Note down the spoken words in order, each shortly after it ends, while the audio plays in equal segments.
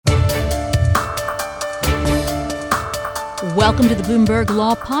Welcome to the Bloomberg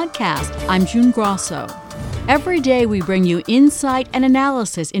Law Podcast. I'm June Grosso. Every day we bring you insight and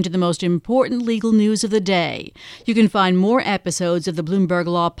analysis into the most important legal news of the day. You can find more episodes of the Bloomberg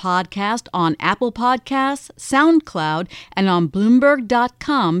Law Podcast on Apple Podcasts, SoundCloud, and on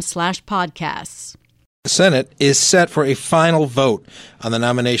Bloomberg.com/podcasts. The Senate is set for a final vote on the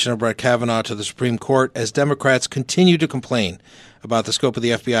nomination of Brett Kavanaugh to the Supreme Court as Democrats continue to complain about the scope of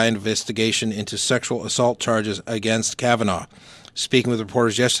the FBI investigation into sexual assault charges against Kavanaugh. Speaking with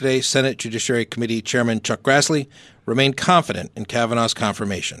reporters yesterday, Senate Judiciary Committee Chairman Chuck Grassley remained confident in Kavanaugh's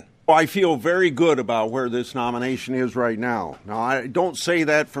confirmation. I feel very good about where this nomination is right now. Now, I don't say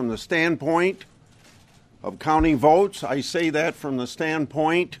that from the standpoint of counting votes. I say that from the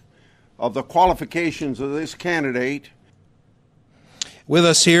standpoint of the qualifications of this candidate. With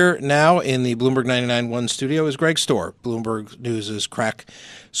us here now in the Bloomberg 99.1 studio is Greg Stohr, Bloomberg News' crack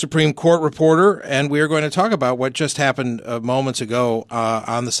Supreme Court reporter, and we are going to talk about what just happened moments ago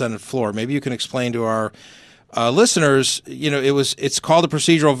on the Senate floor. Maybe you can explain to our listeners, it's called a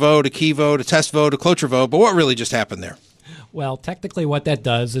procedural vote, a key vote, a test vote, a cloture vote, but what really just happened there? Well, technically what that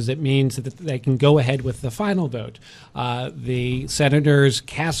does is it means that they can go ahead with the final vote. The senators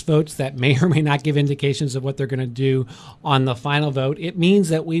cast votes that may or may not give indications of what they're going to do on the final vote. It means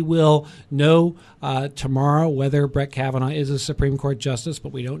that we will know tomorrow whether Brett Kavanaugh is a Supreme Court justice,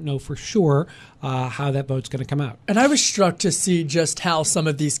 but we don't know for sure how that vote's going to come out. And I was struck to see just how some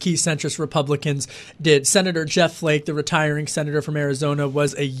of these key centrist Republicans did. Senator Jeff Flake, the retiring senator from Arizona,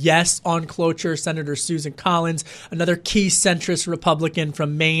 was a yes on cloture. Senator Susan Collins, another key centrist Republican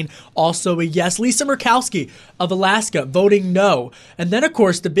from Maine, also a yes. Lisa Murkowski of Alaska voting no. And then, of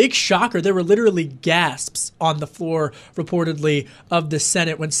course, the big shocker, there were literally gasps on the floor, reportedly, of the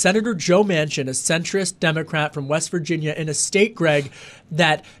Senate when Senator Joe Manchin, a centrist Democrat from West Virginia, in a state, Greg,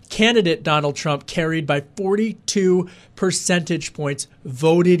 that candidate Donald Trump carried by 42 percentage points,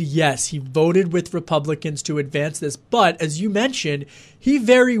 voted yes. He voted with Republicans to advance this. But as you mentioned, he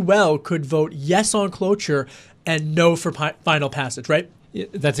very well could vote yes on cloture and no for final passage, right?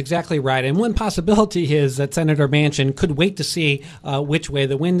 That's exactly right. And one possibility is that Senator Manchin could wait to see which way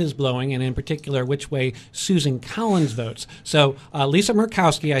the wind is blowing, and in particular, which way Susan Collins votes. So Lisa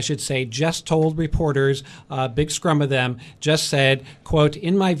Murkowski, I should say, just told reporters, big scrum of them, just said, quote,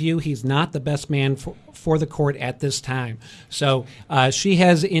 "In my view, he's not the best man for the court at this time." So she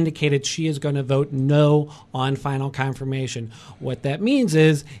has indicated she is going to vote no on final confirmation. What that means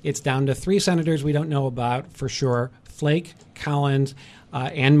is it's down to three senators we don't know about for sure: Flake, Collins,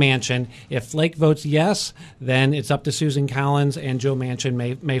 and Manchin. If Flake votes yes, then it's up to Susan Collins, and Joe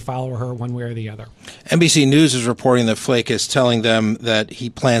Manchin may follow her one way or the other. NBC News is reporting that Flake is telling them that he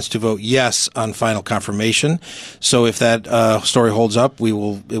plans to vote yes on final confirmation. So if that story holds up, it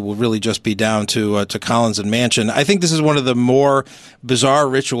will really just be down to Collins and Manchin. I think this is one of the more bizarre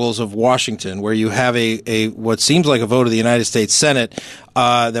rituals of Washington, where you have a what seems like a vote of the United States Senate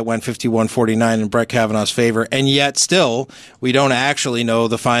that went 51-49 in Brett Kavanaugh's favor, and yet still we don't actually know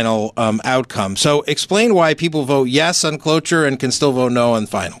the final outcome. So explain why people vote yes on cloture and can still vote no on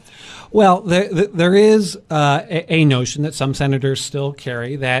final. Well, there is a notion that some senators still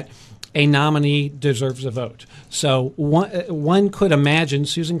carry that a nominee deserves a vote. So one could imagine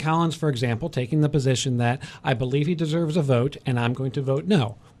Susan Collins, for example, taking the position that I believe he deserves a vote and I'm going to vote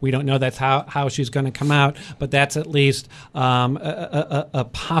no. We don't know that's how she's going to come out, but that's at least a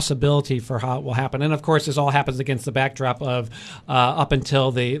possibility for how it will happen. And, of course, this all happens against the backdrop of up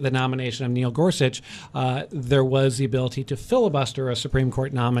until the nomination of Neil Gorsuch, there was the ability to filibuster a Supreme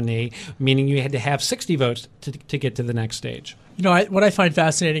Court nominee, meaning you had to have 60 votes to get to the next stage. You know, what I find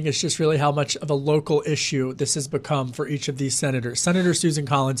fascinating is just really how much of a local issue this has become for each of these senators. Senator Susan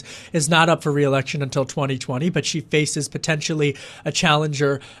Collins is not up for re-election until 2020, but she faces potentially a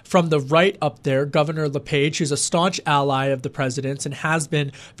challenger from the right up there, Governor LePage, who's a staunch ally of the president's and has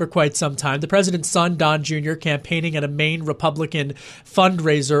been for quite some time. The president's son, Don Jr., campaigning at a Maine Republican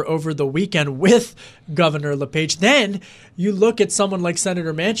fundraiser over the weekend with Governor LePage. Then you look at someone like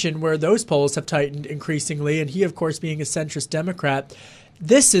Senator Manchin, where those polls have tightened increasingly, and he, of course, being a centrist Democrat.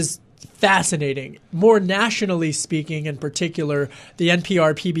 This is fascinating. More nationally speaking, in particular, the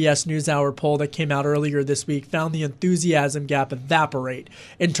NPR PBS NewsHour poll that came out earlier this week found the enthusiasm gap evaporate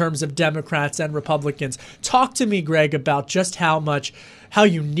in terms of Democrats and Republicans. Talk to me, Greg, about just how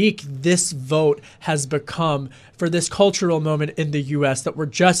unique this vote has become for this cultural moment in the U.S. that we're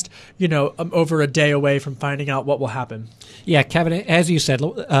just, over a day away from finding out what will happen. Yeah, Kevin, as you said,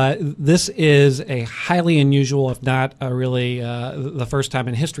 this is a highly unusual, if not really the first time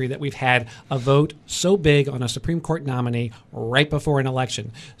in history that we've we've had a vote so big on a Supreme Court nominee right before an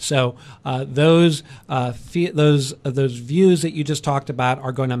election. So those views that you just talked about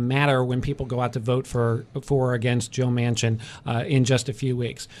are going to matter when people go out to vote for or against Joe Manchin in just a few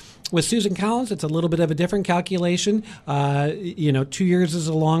weeks. With Susan Collins, it's a little bit of a different calculation. 2 years is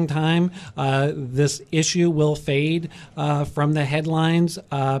a long time. This issue will fade from the headlines.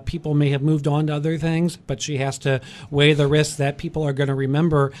 People may have moved on to other things, but she has to weigh the risks that people are going to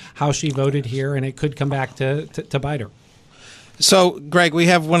remember how she voted here, and it could come back to bite her. So, Greg, we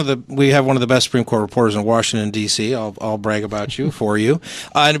have one of the best Supreme Court reporters in Washington, D.C. I'll brag about you for you.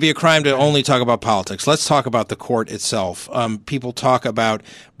 And it'd be a crime to only talk about politics. Let's talk about the court itself. People talk about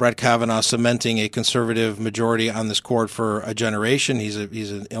Brett Kavanaugh cementing a conservative majority on this court for a generation. He's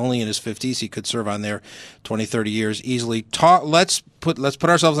only in his 50s. He could serve on there 20, 30 years easily. Let's put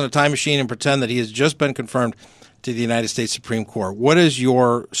ourselves in a time machine and pretend that he has just been confirmed to the United States Supreme Court. What does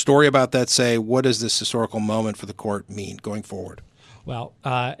your story about that say? What does this historical moment for the court mean going forward? Well,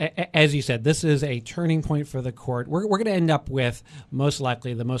 as you said, this is a turning point for the court. We're going to end up with, most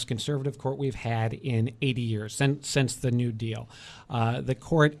likely, the most conservative court we've had in 80 years, since the New Deal. The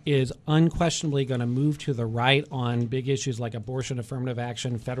court is unquestionably going to move to the right on big issues like abortion, affirmative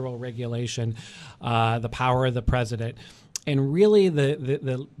action, federal regulation, the power of the president. And really,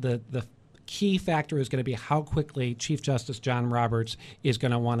 the key factor is going to be how quickly Chief Justice John Roberts is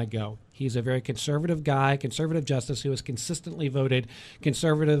going to want to go. He's a very conservative guy, conservative justice who has consistently voted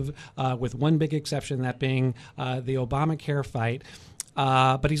conservative, with one big exception, that being the Obamacare fight.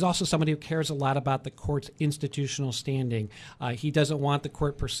 But he's also somebody who cares a lot about the court's institutional standing. He doesn't want the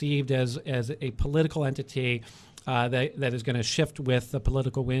court perceived as a political entity that is going to shift with the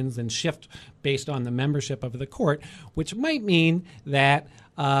political winds and shift based on the membership of the court, which might mean that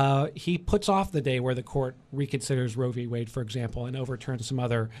he puts off the day where the court reconsiders Roe v. Wade, for example, and overturns some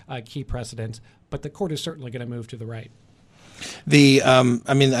other key precedents. But the court is certainly going to move to the right.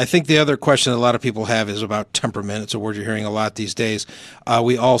 I think the other question that a lot of people have is about temperament. It's a word you're hearing a lot these days.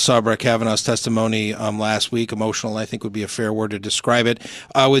 We all saw Brett Kavanaugh's testimony last week. Emotional, I think, would be a fair word to describe it.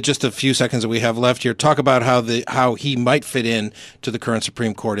 With just a few seconds that we have left here, talk about how he might fit in to the current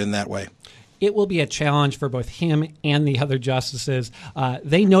Supreme Court in that way. It will be a challenge for both him and the other justices.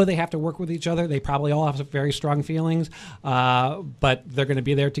 They know they have to work with each other. They probably all have some very strong feelings, but they're going to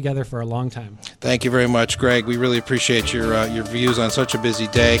be there together for a long time. Thank you very much, Greg. We really appreciate your views on such a busy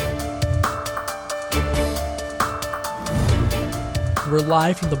day. We're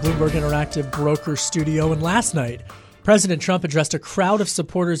live from the Bloomberg Interactive Broker Studio, and last night, President Trump addressed a crowd of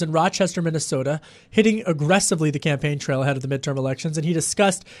supporters in Rochester, Minnesota, hitting aggressively the campaign trail ahead of the midterm elections, and he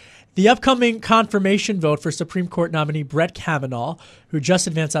discussed the upcoming confirmation vote for Supreme Court nominee Brett Kavanaugh, who just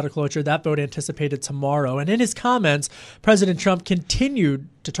advanced out of cloture. That vote anticipated tomorrow. And in his comments, President Trump continued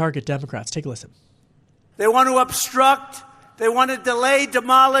to target Democrats. Take a listen. They want to obstruct. They want to delay,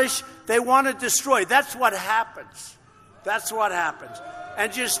 demolish. They want to destroy. That's what happens. That's what happens.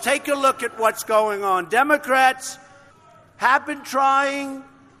 And just take a look at what's going on. Democrats have been trying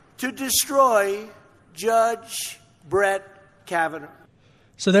to destroy Judge Brett Kavanaugh.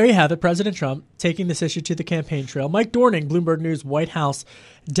 So there you have it, President Trump taking this issue to the campaign trail. Mike Dorning, Bloomberg News White House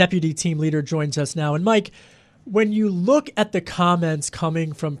deputy team leader, joins us now. And Mike, when you look at the comments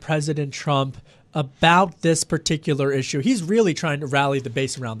coming from President Trump about this particular issue, he's really trying to rally the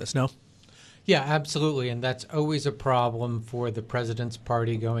base around this, no? Yeah, absolutely. And that's always a problem for the president's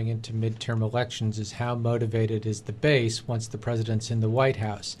party going into midterm elections, is how motivated is the base once the president's in the White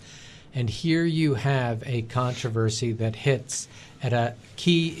House. And here you have a controversy that hits at a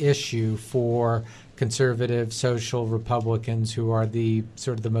key issue for conservative social Republicans, who are the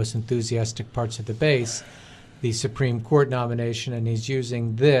sort of the most enthusiastic parts of the base, the Supreme Court nomination. And he's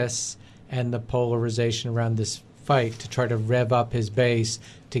using this and the polarization around this fight to try to rev up his base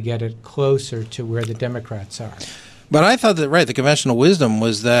to get it closer to where the Democrats are. But I thought that, the conventional wisdom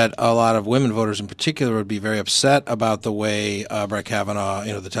was that a lot of women voters in particular would be very upset about the way Brett Kavanaugh,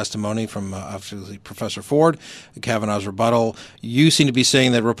 the testimony from obviously Professor Ford, Kavanaugh's rebuttal. You seem to be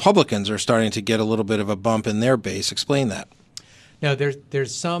saying that Republicans are starting to get a little bit of a bump in their base. Explain that. No,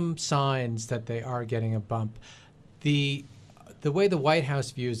 there's some signs that they are getting a bump. The way the White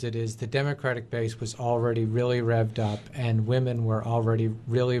House views it is the Democratic base was already really revved up, and women were already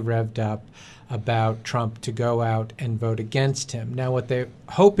really revved up about Trump to go out and vote against him. Now, what they're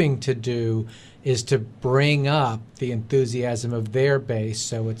hoping to do is to bring up the enthusiasm of their base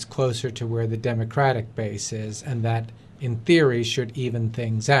so it's closer to where the Democratic base is, and that, in theory, should even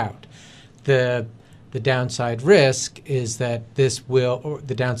things out. The downside risk is that this will, or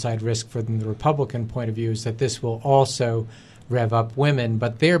the downside risk from the Republican point of view is that this will also rev up women,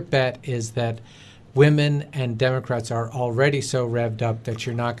 but their bet is that women and Democrats are already so revved up that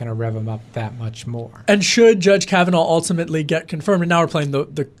you're not going to rev them up that much more. And should Judge Kavanaugh ultimately get confirmed, and now we're playing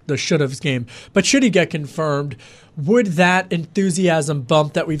the should-haves game, but should he get confirmed, would that enthusiasm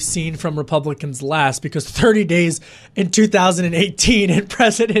bump that we've seen from Republicans last? Because 30 days in 2018 in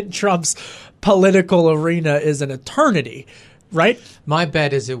President Trump's political arena is an eternity, right? My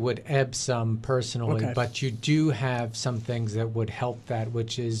bet is it would ebb some personally, Okay. but you do have some things that would help that,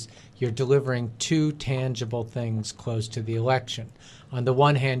 which is you're delivering two tangible things close to the election. On the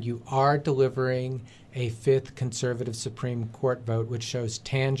one hand, you are delivering a fifth conservative Supreme Court vote, which shows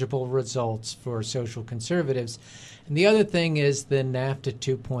tangible results for social conservatives. And the other thing is the NAFTA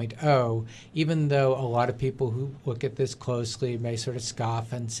 2.0, even though a lot of people who look at this closely may sort of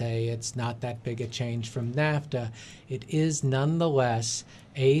scoff and say it's not that big a change from NAFTA, it is nonetheless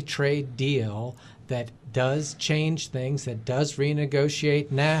a trade deal that does change things, that does renegotiate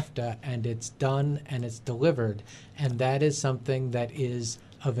NAFTA, and it's done and it's delivered. And that is something that is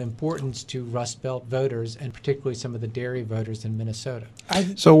of importance to Rust Belt voters, and particularly some of the dairy voters in Minnesota.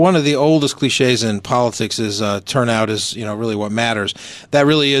 So one of the oldest cliches in politics is turnout is, really what matters. That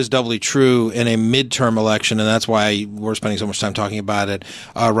really is doubly true in a midterm election, and that's why we're spending so much time talking about it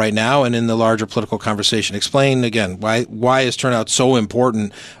right now and in the larger political conversation. Explain again, why is turnout so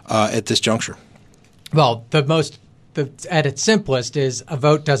important at this juncture? Well, at its simplest is a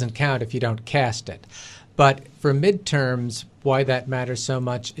vote doesn't count if you don't cast it. But for midterms, why that matters so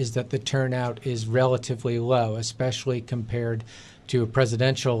much is that the turnout is relatively low, especially compared to a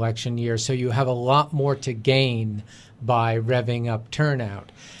presidential election year. So you have a lot more to gain by revving up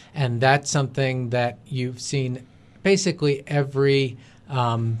turnout. And that's something that you've seen basically every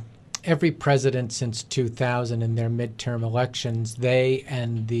president since 2000 in their midterm elections. They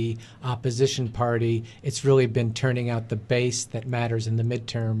and the opposition party, it's really been turning out the base that matters in the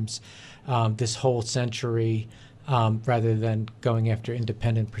midterms this whole century, rather than going after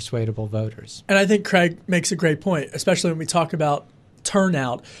independent, persuadable voters. And I think Craig makes a great point, especially when we talk about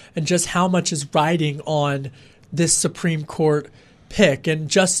turnout and just how much is riding on this Supreme Court pick. And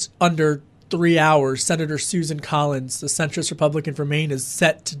just under 3 hours, Senator Susan Collins, the centrist Republican from Maine, is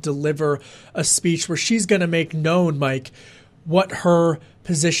set to deliver a speech where she's going to make known, Mike, what her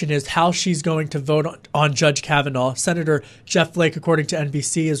position is, how she's going to vote on Judge Kavanaugh. Senator Jeff Flake, according to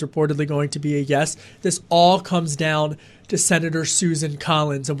NBC, is reportedly going to be a yes. This all comes down to Senator Susan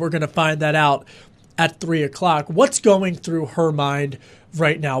Collins, and we're going to find that out at 3 o'clock. What's going through her mind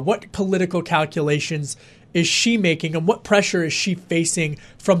right now? What political calculations is she making, and what pressure is she facing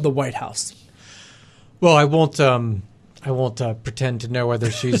from the White House? Well, I won't pretend to know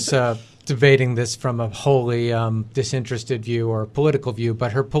whether she's debating this from a wholly disinterested view or political view,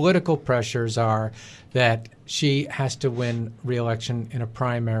 but her political pressures are that she has to win re-election in a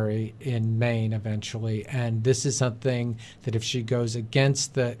primary in Maine eventually. And this is something that if she goes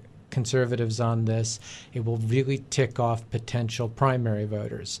against the conservatives on this, it will really tick off potential primary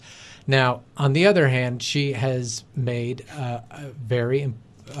voters. Now, on the other hand, she has made a very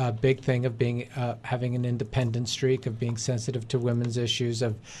big thing of being having an independent streak, of being sensitive to women's issues,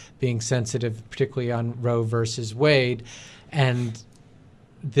 of being sensitive particularly on Roe versus Wade. And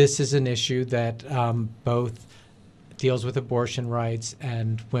this is an issue that both deals with abortion rights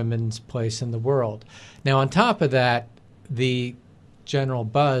and women's place in the world. Now, on top of that, the general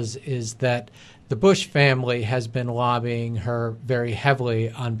buzz is that the Bush family has been lobbying her very heavily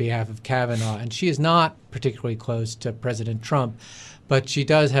on behalf of Kavanaugh, and she is not particularly close to President Trump, but she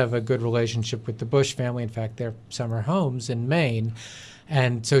does have a good relationship with the Bush family. In fact, their summer homes in Maine.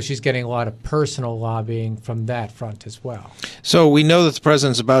 And so she's getting a lot of personal lobbying from that front as well. So we know that the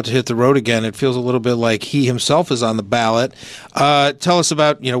president's about to hit the road again. It feels a little bit like he himself is on the ballot. Tell us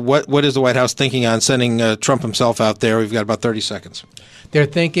about, what is the White House thinking on sending Trump himself out there? We've got about 30 seconds. Their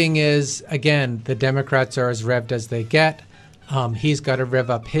thinking is, again, the Democrats are as revved as they get. He's got to rev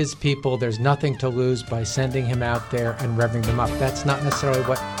up his people. There's nothing to lose by sending him out there and revving them up. That's not necessarily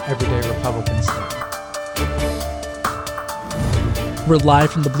what everyday Republicans think. We're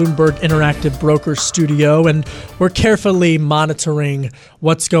live from the Bloomberg Interactive Brokers studio, and we're carefully monitoring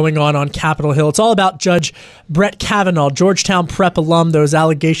what's going on Capitol Hill. It's all about Judge Brett Kavanaugh, Georgetown Prep alum, those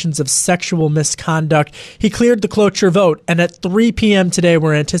allegations of sexual misconduct. He cleared the cloture vote, and at 3 p.m. today,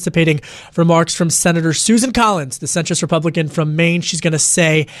 we're anticipating remarks from Senator Susan Collins, the centrist Republican from Maine. She's going to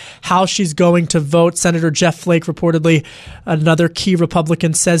say how she's going to vote. Senator Jeff Flake, reportedly another key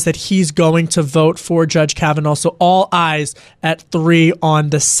Republican, says that he's going to vote for Judge Kavanaugh. So all eyes at 3 on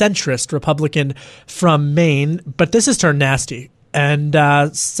the centrist Republican from Maine. But this has turned nasty. And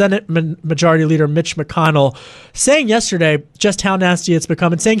Senate Majority Leader Mitch McConnell saying yesterday just how nasty it's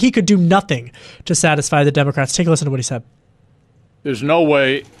become and saying he could do nothing to satisfy the Democrats. Take a listen to what he said. There's no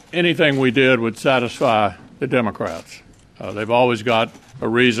way anything we did would satisfy the Democrats. They've always got a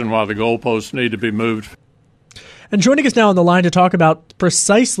reason why the goalposts need to be moved. And joining us now on the line to talk about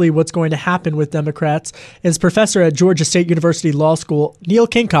precisely what's going to happen with Democrats is professor at Georgia State University Law School, Neil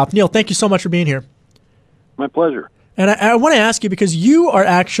Kinkopf. Neil, thank you so much for being here. My pleasure. And I want to ask you, because you are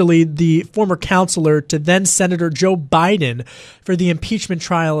actually the former counselor to then Senator Joe Biden for the impeachment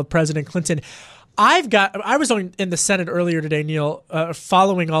trial of President Clinton. I was in the Senate earlier today, Neil,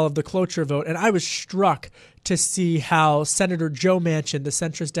 following all of the cloture vote, and I was struck to see how Senator Joe Manchin, the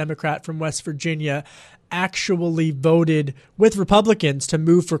centrist Democrat from West Virginia, actually voted with Republicans to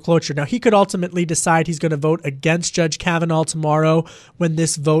move for cloture. Now, he could ultimately decide he's going to vote against Judge Kavanaugh tomorrow when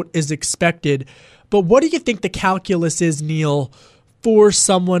this vote is expected. But what do you think the calculus is, Neil, for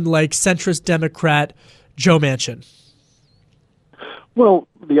someone like centrist Democrat Joe Manchin? Well,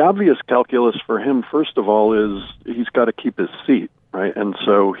 the obvious calculus for him, first of all, is he's got to keep his seat, right? And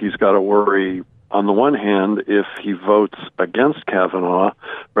so he's got to worry, on the one hand, if he votes against Kavanaugh,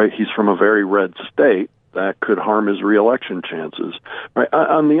 right, he's from a very red state, that could harm his reelection chances. Right?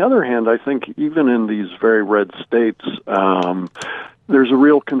 On the other hand, I think even in these very red states, there's a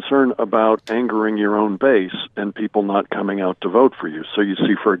real concern about angering your own base and people not coming out to vote for you. So you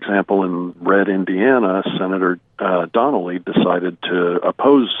see, for example, in red Indiana, Senator Donnelly decided to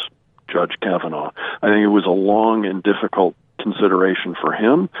oppose Judge Kavanaugh. I think it was a long and difficult consideration for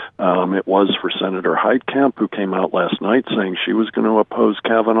him. It was for Senator Heitkamp, who came out last night saying she was going to oppose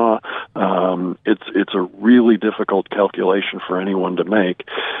Kavanaugh. It's a really difficult calculation for anyone to make.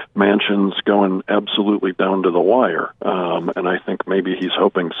 Manchin's going absolutely down to the wire, and I think maybe he's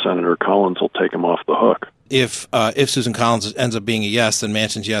hoping Senator Collins will take him off the hook. If Susan Collins ends up being a yes, then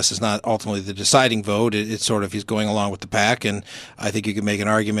Manchin's yes is not ultimately the deciding vote. It's sort of he's going along with the pack, and I think you could make an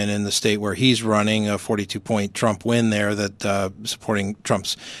argument in the state where he's running a 42-point Trump win there that supporting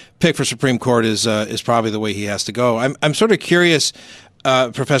Trump's pick for Supreme Court is probably the way he has to go. I'm sort of curious.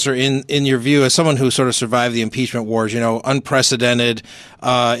 Professor, in your view, as someone who sort of survived the impeachment wars, unprecedented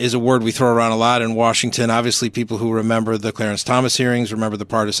is a word we throw around a lot in Washington. Obviously, people who remember the Clarence Thomas hearings remember the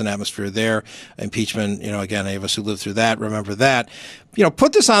partisan atmosphere there. Impeachment, again, any of us who lived through that remember that.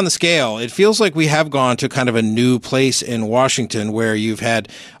 Put this on the scale. It feels like we have gone to kind of a new place in Washington where you've had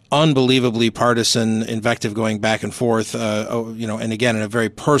unbelievably partisan invective going back and forth, and again, in a very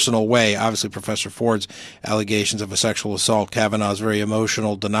personal way. Obviously, Professor Ford's allegations of a sexual assault, Kavanaugh's very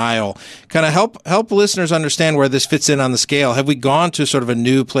emotional denial. Kind of help listeners understand where this fits in on the scale. Have we gone to sort of a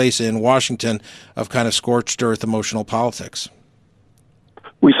new place in Washington of kind of scorched earth emotional politics?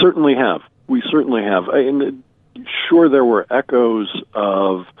 We certainly have. Sure, there were echoes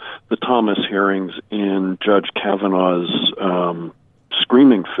of the Thomas hearings in Judge Kavanaugh's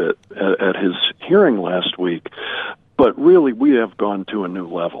screaming fit at his hearing last week. But really, we have gone to a new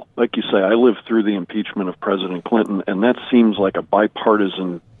level. Like you say, I lived through the impeachment of President Clinton, and that seems like a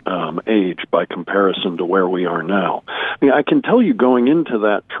bipartisan age by comparison to where we are now. I mean, I can tell you going into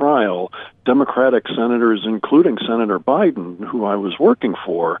that trial, Democratic senators, including Senator Biden, who I was working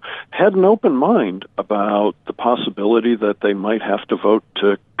for, had an open mind about the possibility that they might have to vote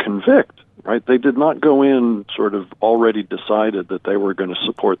to convict. Right? They did not go in sort of already decided that they were going to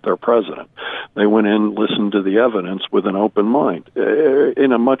support their president. They went in, listened to the evidence with an open mind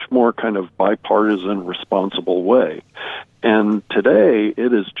in a much more kind of bipartisan, responsible way. And today,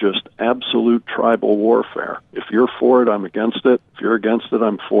 it is just absolute tribal warfare. If you're for it, I'm against it. If you're against it,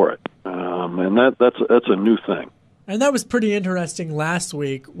 I'm for it. And that's a new thing. And that was pretty interesting last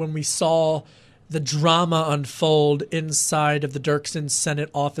week when we saw the drama unfold inside of the Dirksen Senate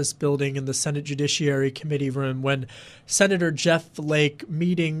office building in the Senate Judiciary Committee room when Senator Jeff Flake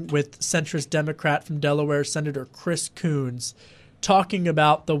meeting with centrist Democrat from Delaware, Senator Chris Coons, talking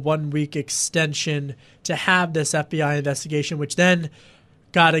about the 1-week extension to have this FBI investigation, which then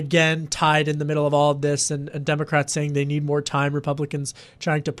got again tied in the middle of all of this, and Democrats saying they need more time, Republicans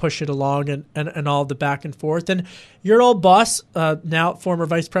trying to push it along, and all the back and forth. And your old boss, now former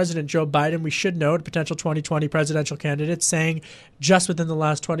Vice President Joe Biden, we should note, potential 2020 presidential candidate, saying just within the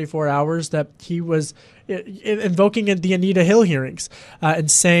last 24 hours that he was invoking the Anita Hill hearings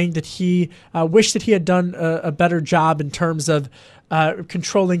and saying that he wished that he had done a better job in terms of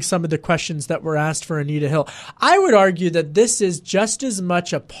controlling some of the questions that were asked for Anita Hill. I would argue that this is just as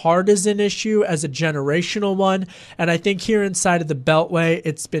much a partisan issue as a generational one. And I think here inside of the Beltway,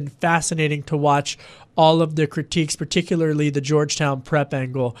 it's been fascinating to watch all of the critiques, particularly the Georgetown prep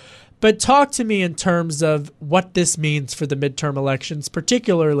angle. But talk to me in terms of what this means for the midterm elections,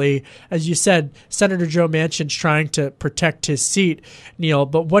 particularly, as you said, Senator Joe Manchin's trying to protect his seat, Neil.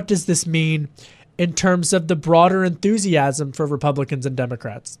 But what does this mean in terms of the broader enthusiasm for Republicans and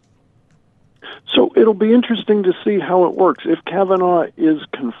Democrats? So it'll be interesting to see how it works. If Kavanaugh is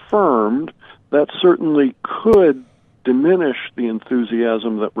confirmed, that certainly could diminish the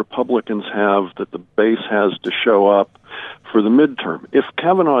enthusiasm that Republicans have, that the base has to show up for the midterm. If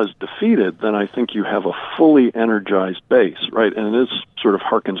Kavanaugh is defeated, then I think you have a fully energized base, right? And this sort of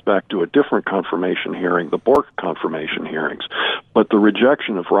harkens back to a different confirmation hearing, the Bork confirmation hearings. But the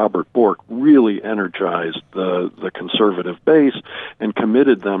rejection of Robert Bork really energized the conservative base and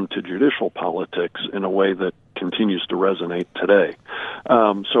committed them to judicial politics in a way that continues to resonate today.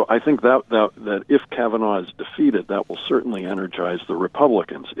 So I think that if Kavanaugh is defeated, that will certainly energize the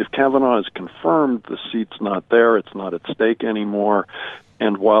Republicans. If Kavanaugh is confirmed, the seat's not there, it's not at stake anymore.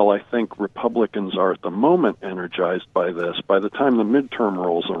 And while I think Republicans are at the moment energized by this, by the time the midterm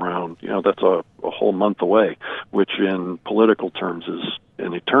rolls around, that's a whole month away, which in political terms is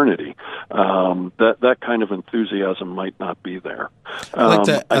an eternity. That kind of enthusiasm might not be there.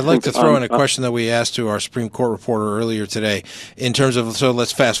 I'd like to throw in a question that we asked to our Supreme Court reporter earlier today in terms of, so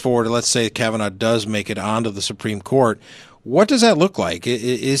let's fast forward. Let's say Kavanaugh does make it onto the Supreme Court. What does that look like?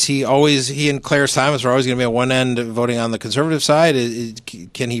 Is he and Clarence Thomas are always going to be on one end voting on the conservative side?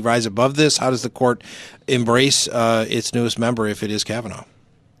 Can he rise above this? How does the court embrace its newest member if it is Kavanaugh?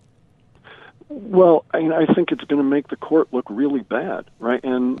 Well, I think it's going to make the court look really bad, right?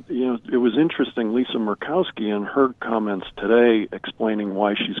 And, it was interesting, Lisa Murkowski, in her comments today explaining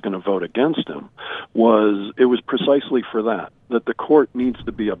why she's going to vote against him, it was precisely for that the court needs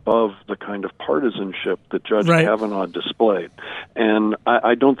to be above the kind of partisanship that Judge Kavanaugh displayed. And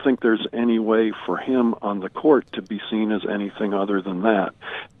I don't think there's any way for him on the court to be seen as anything other than that.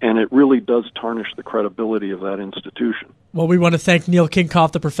 And it really does tarnish the credibility of that institution. Well, we want to thank Neil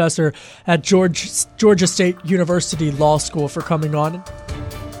Kinkopf, the professor at Georgia State University Law School, for coming on.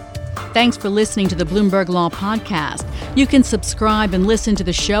 Thanks for listening to the Bloomberg Law Podcast. You can subscribe and listen to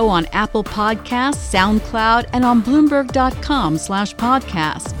the show on Apple Podcasts, SoundCloud, and on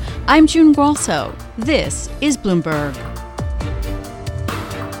Bloomberg.com/podcast. I'm June Grosso. This is Bloomberg.